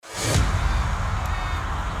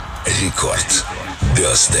Рекорд.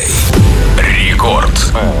 Birthday. Рекорд.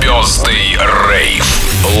 Birthday Rave.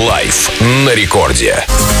 Лайв на рекорде.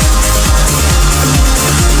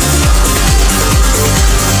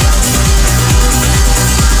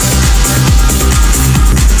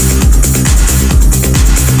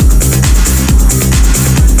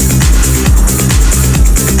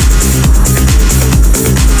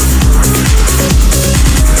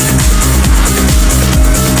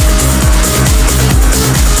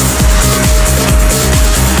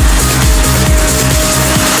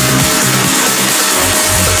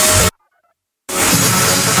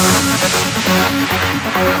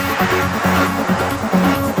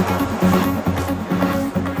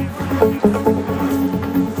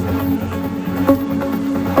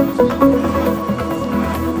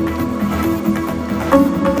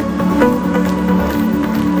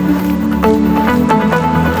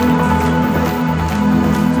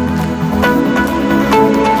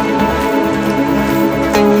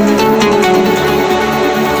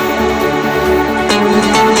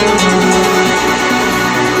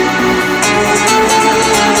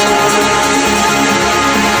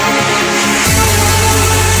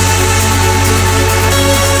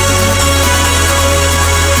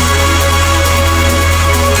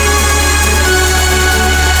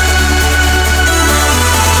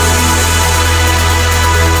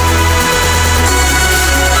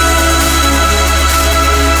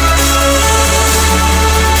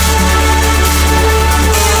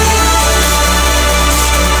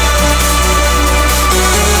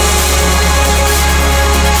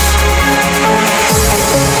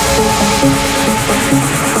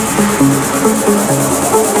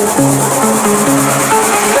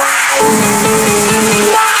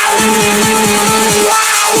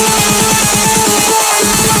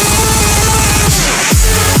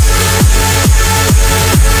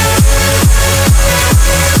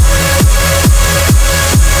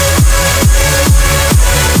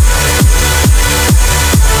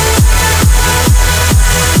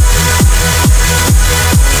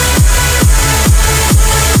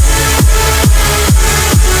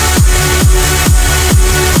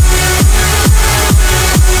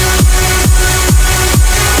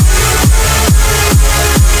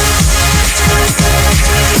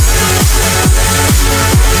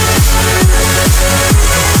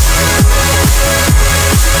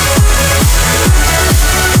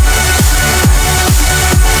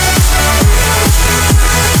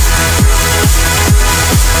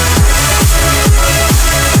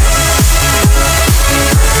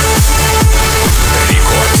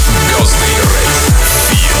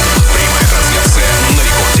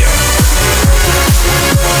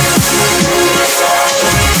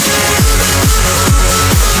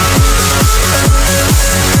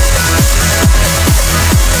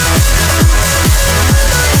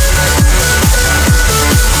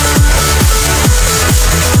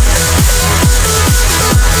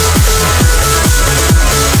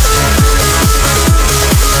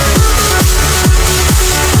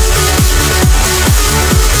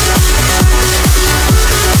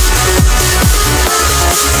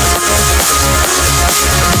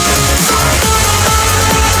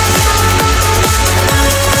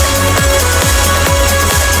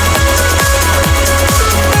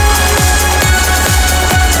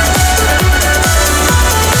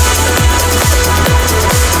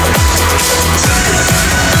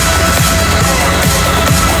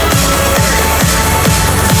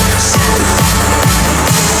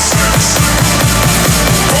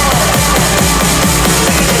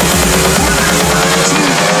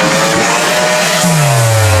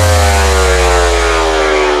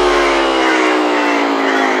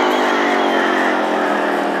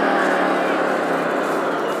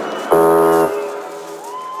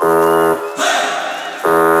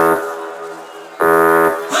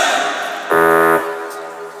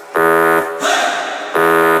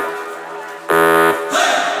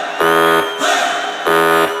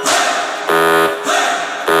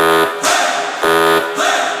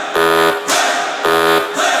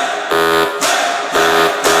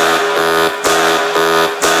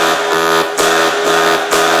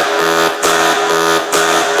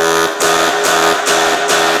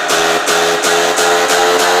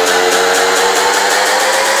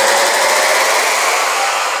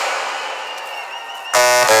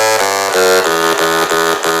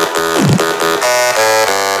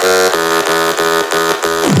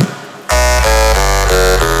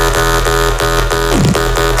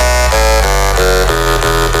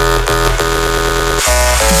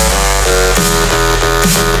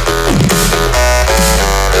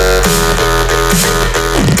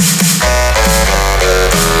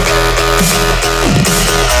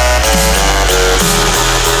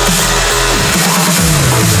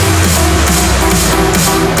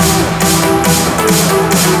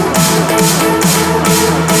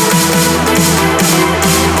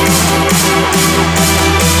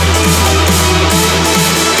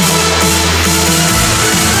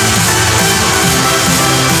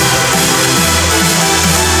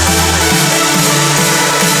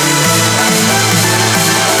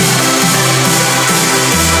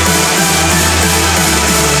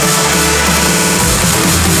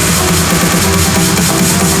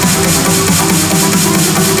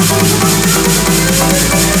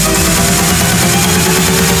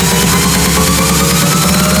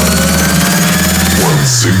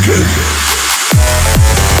 once again.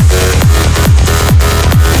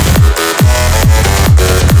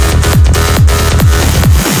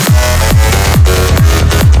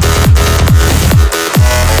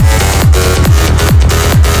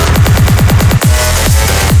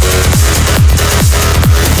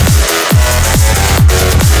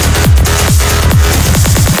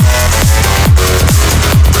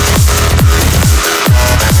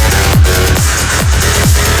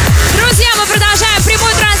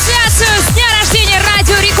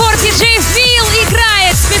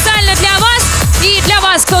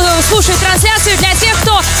 Слушать трансляцию для тех,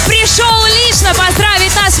 кто пришел лично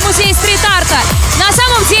поздравить нас в музей стрит-арта. На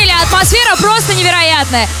самом деле атмосфера просто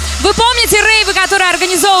невероятная. Вы помните рейвы, которые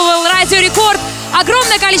организовывал Радио Рекорд?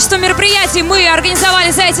 Огромное количество мероприятий мы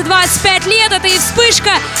организовали за эти 25 лет. Это и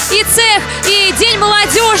вспышка, и цех, и День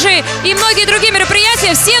молодежи, и многие другие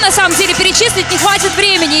мероприятия. Все, на самом деле, перечислить не хватит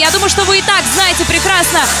времени. Я думаю, что вы и так знаете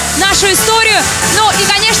прекрасно нашу историю. Ну и,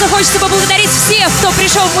 конечно, хочется поблагодарить всех, кто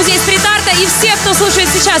пришел в музей стрит-арта, и всех, кто слушает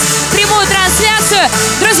сейчас прямую трансляцию.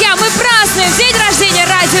 Друзья, мы празднуем день рождения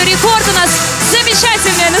Радио Рекорд. У нас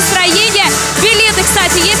замечательное настроение. Билеты,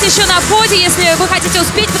 кстати, есть еще на входе, если вы хотите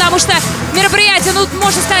успеть, потому что мероприятие, ну,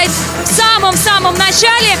 можно сказать, в самом-самом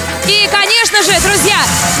начале. И, конечно же, друзья,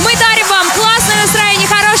 мы дарим вам классное настроение,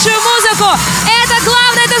 хорошую музыку. Это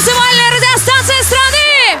главная танцевальная радиостанция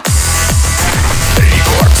страны!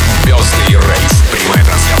 Рекорд. Birthday Rave. Прямая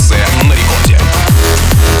трансляция на рекорде.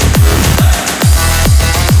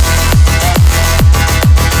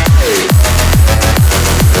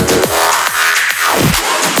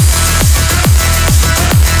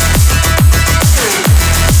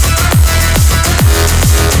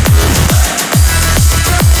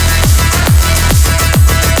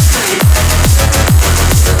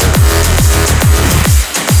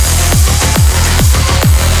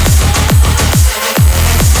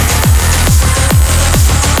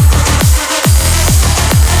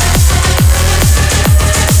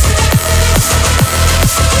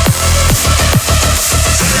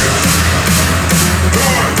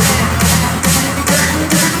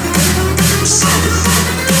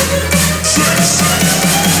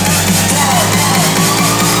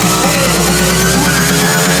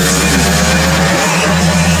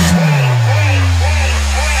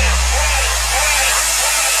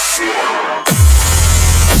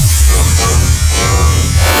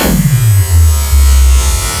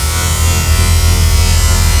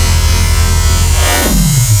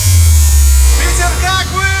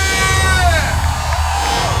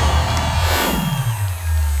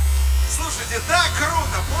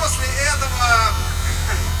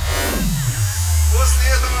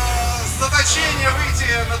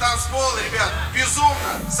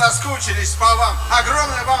 Соскучились по вам.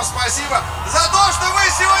 Огромное вам спасибо за то, что вы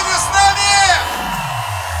сегодня с нами!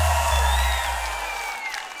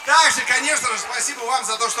 Также, конечно же, спасибо вам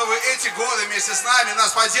за то, что вы эти годы вместе с нами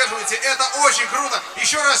нас поддерживаете. Это очень круто.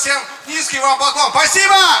 Еще раз всем низкий вам поклон.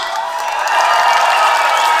 Спасибо!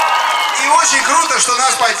 И очень круто, что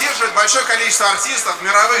нас поддерживает большое количество артистов,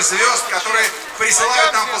 мировых звезд, которые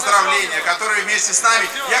присылают нам поздравления, которые вместе с нами.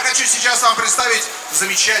 Я хочу сейчас вам представить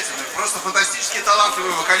замечательную, просто фантастически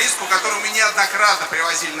талантливую вокалистку, которую мы неоднократно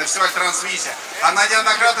привозили на фестиваль Трансмиссия. Она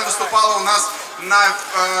неоднократно выступала у нас,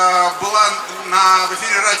 была в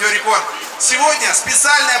эфире Радио Рекорд. Сегодня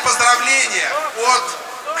специальное поздравление от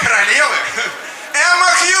королевы.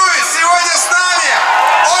 Эмма Хьюитт сегодня с нами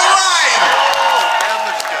онлайн.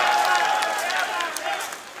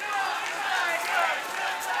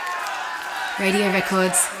 Radio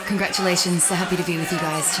Records, congratulations, so happy to be with you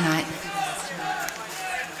guys tonight.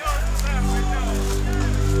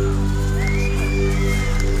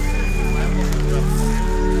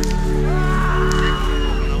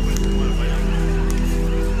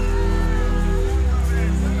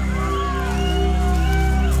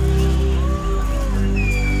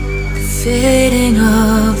 The fading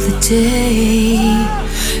of the day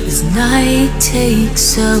as night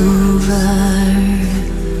takes over.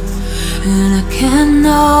 And I can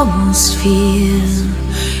almost feel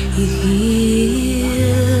you here.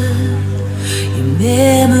 Your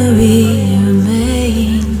memory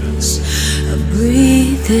remains. I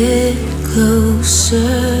breathe it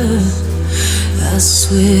closer. I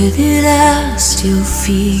swear that I still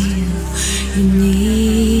feel you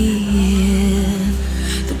near.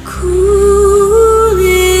 The cooling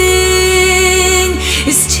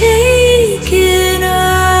is taking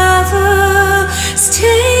over. It's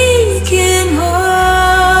taking hold.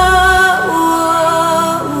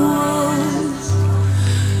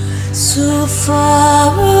 So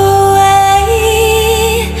far away,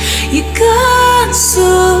 you're gone so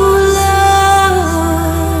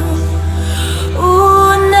long.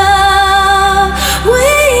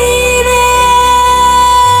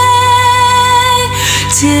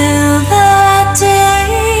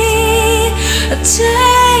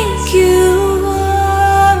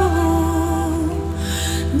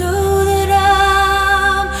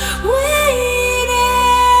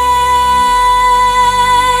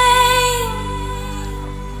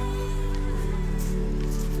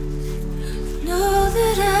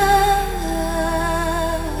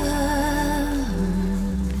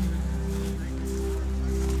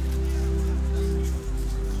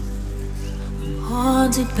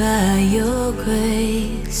 haunted by your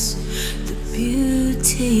grace, the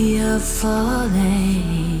beauty of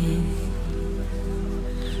falling,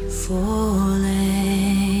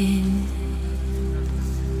 falling.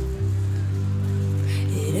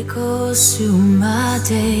 It echoes through my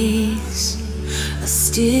days. I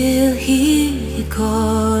still hear you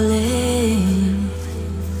calling.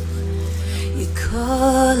 You're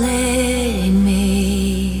calling me.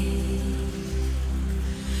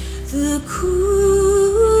 The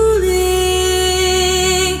cooling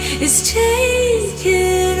is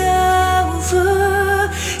taking over,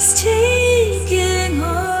 it's taking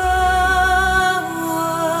hold.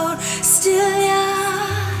 Still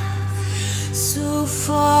you're so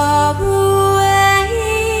far away,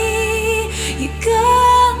 you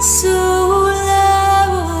got so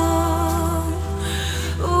low.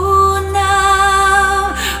 Oh,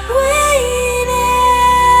 now waiting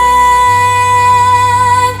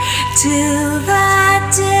till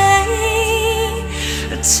that day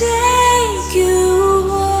I take you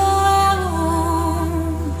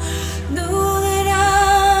home. Know that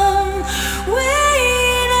I'm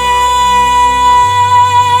waiting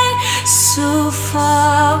so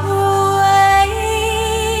far away,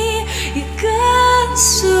 you got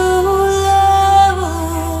so low.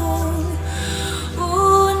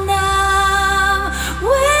 Oh, now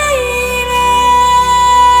waiting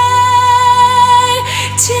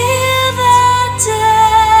till that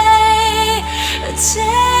day I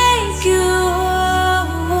take you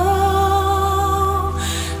home.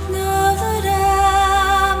 Know that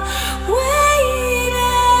I'm waiting.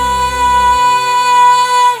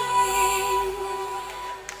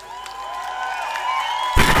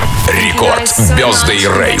 Рекорд. Birthday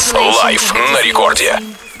Rave. Live на рекорде.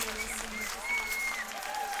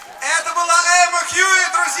 Это была Эмма Хьюи,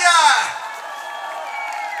 друзья!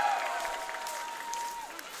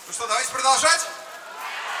 Ну что, давайте продолжать?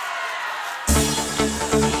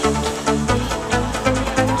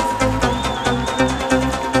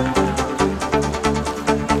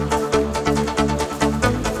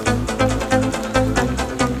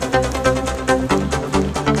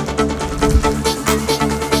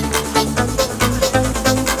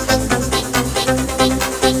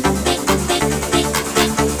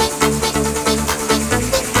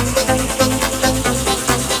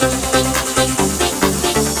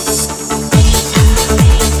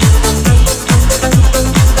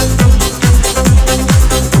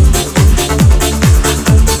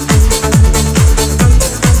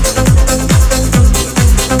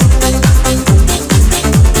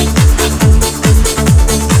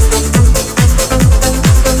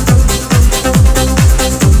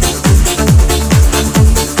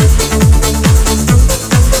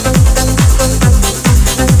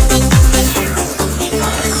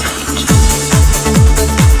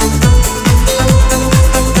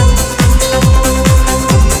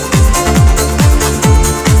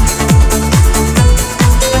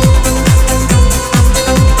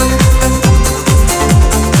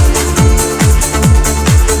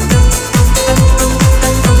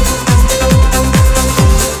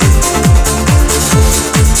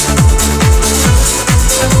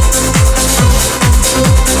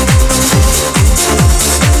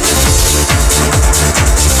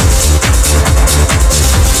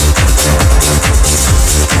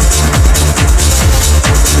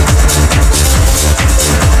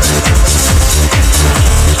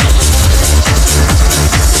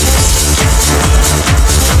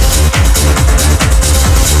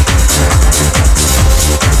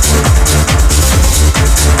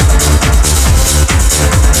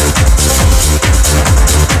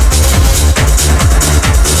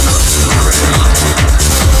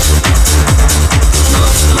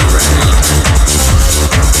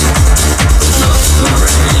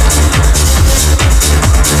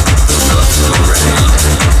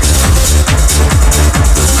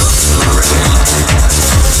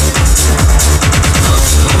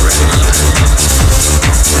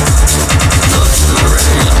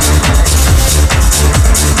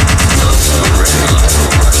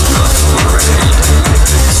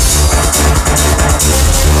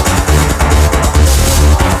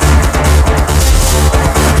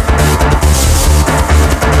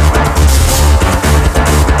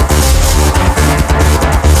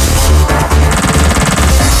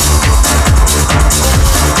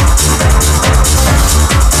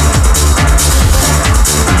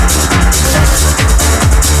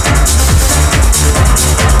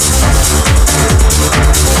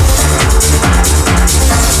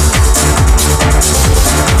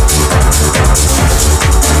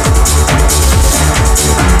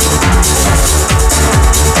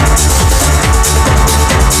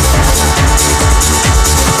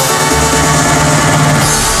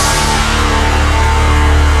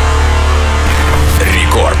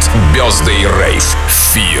 Birthday Rave.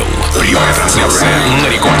 Feel. Прямая трансляция на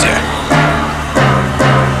рекорде.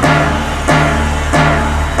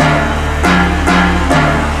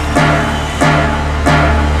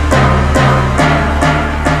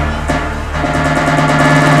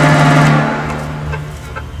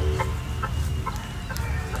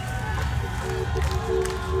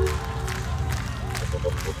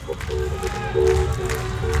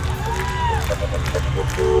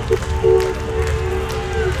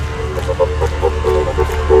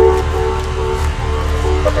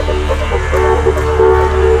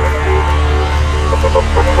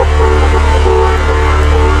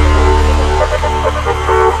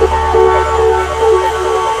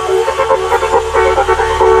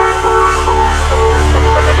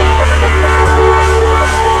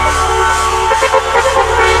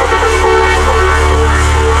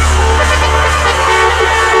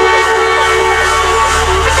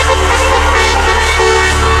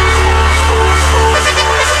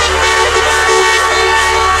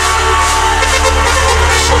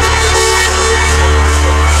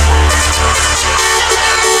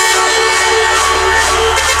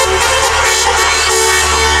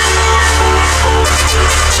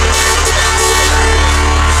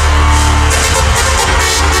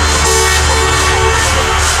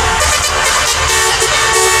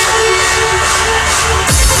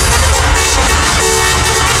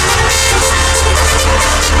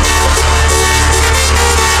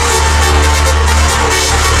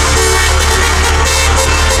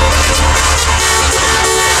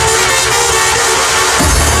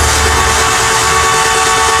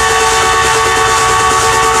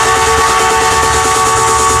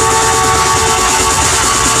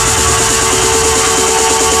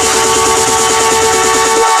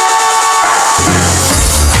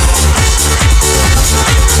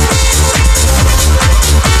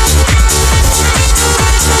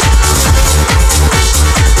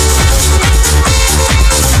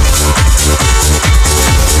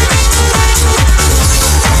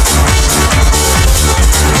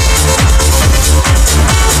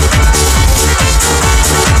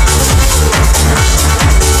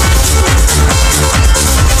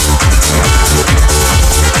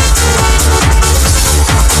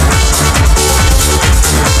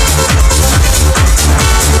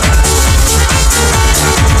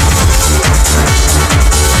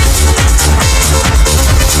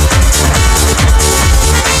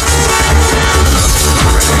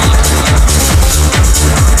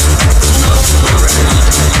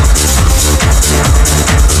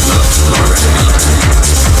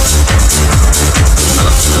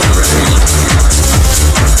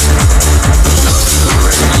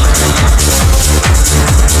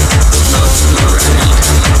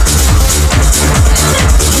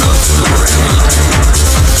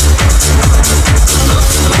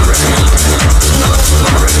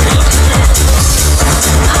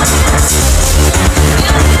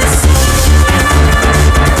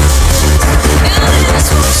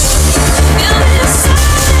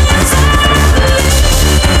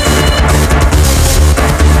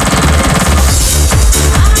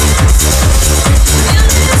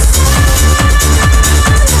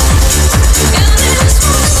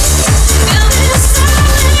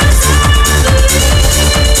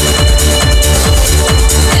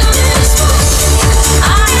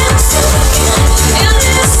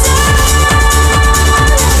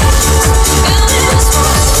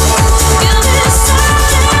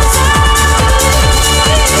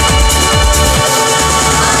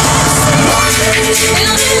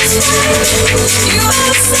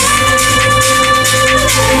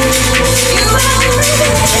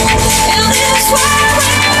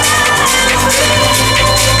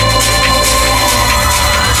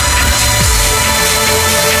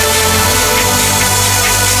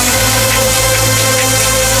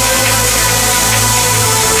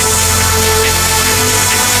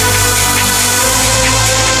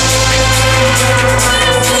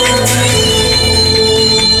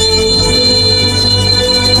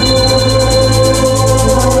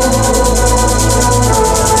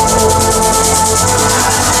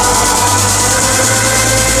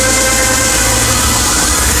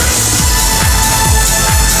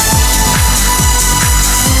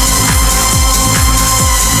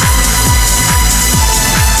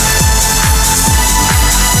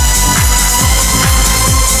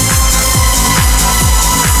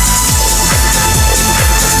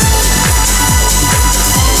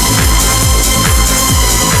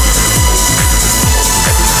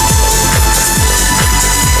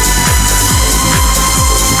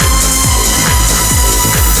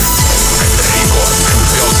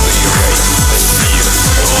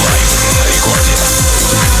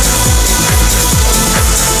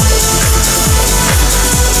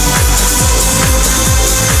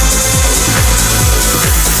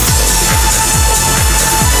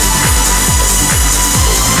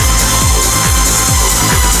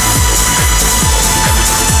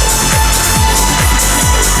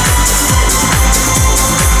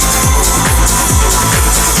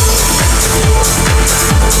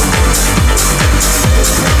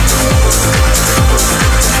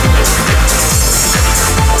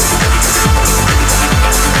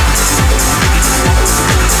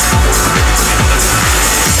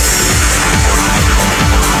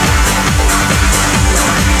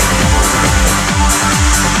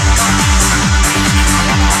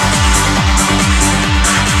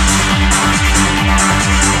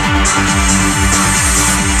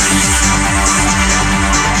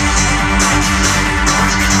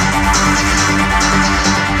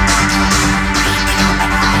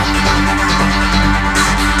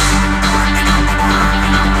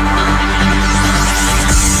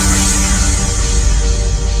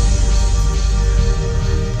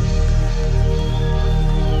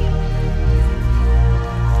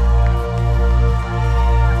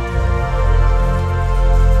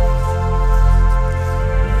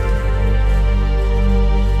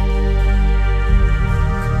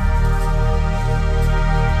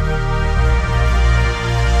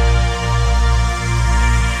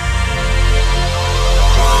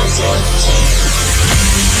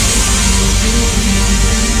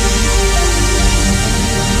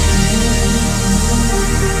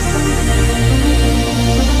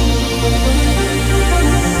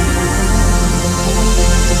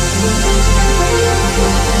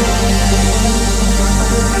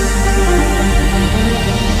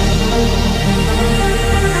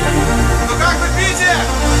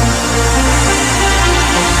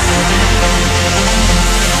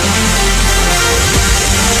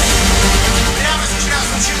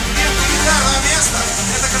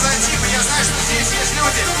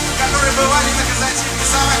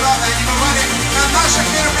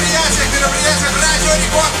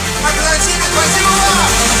 Рекорд магазине. Спасибо вам!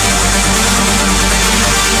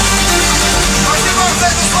 Спасибо вам за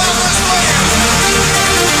эту славную историю!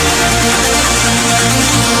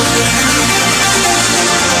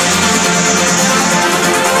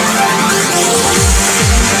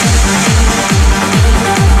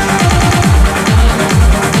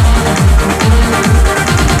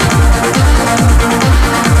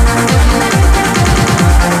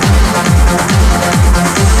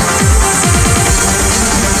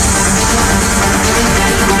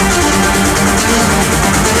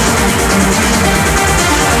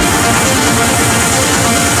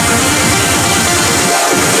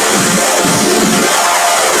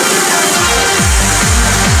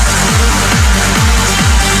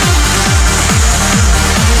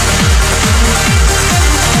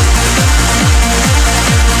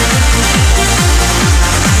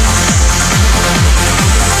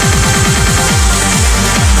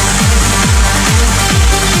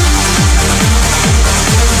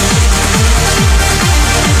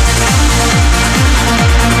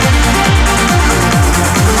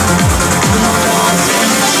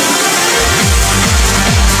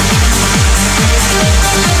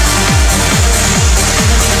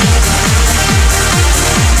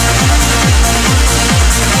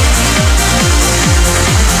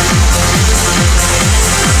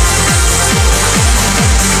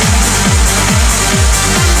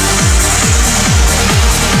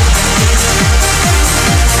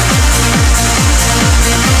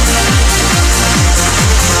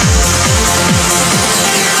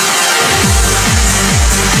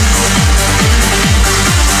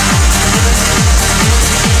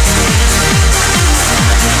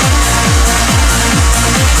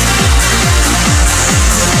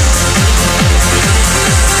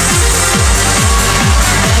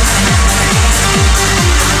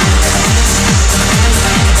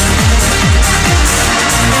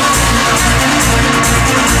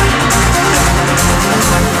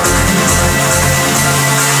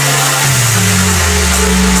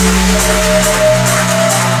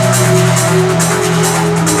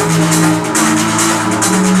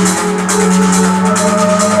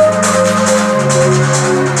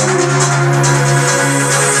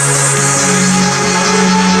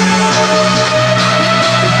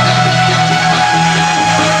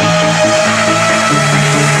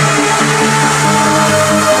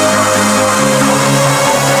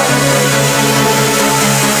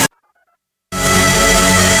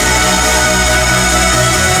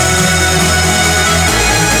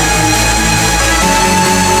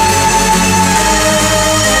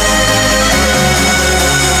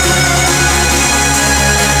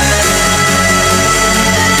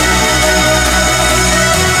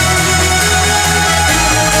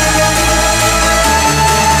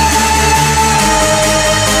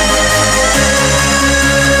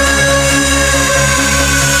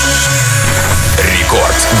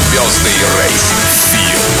 Звезды Rave.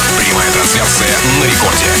 Feel. Прямая трансляция на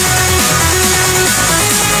рекорде.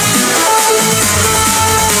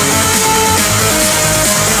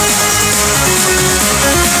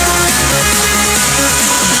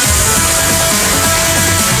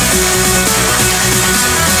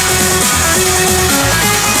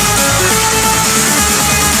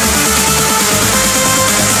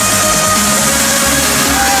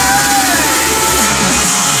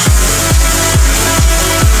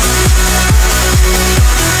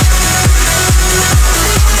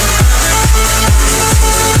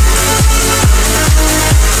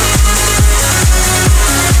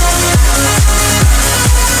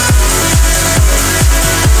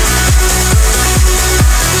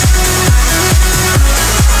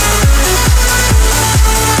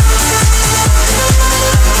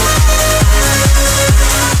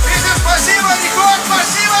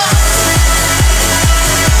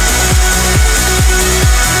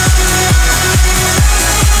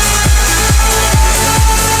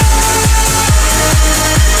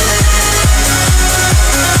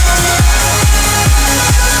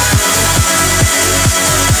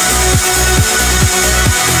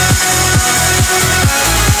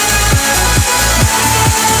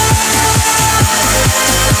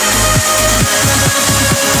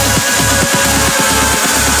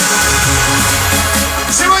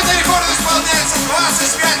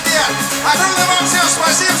 Огромное вам всем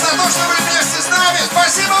спасибо за то, что вы вместе с нами.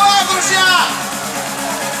 Спасибо вам, друзья!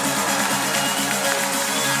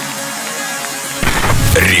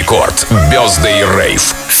 Рекорд. Birthday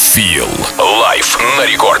Rave. Feel. Live на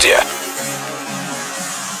рекорде.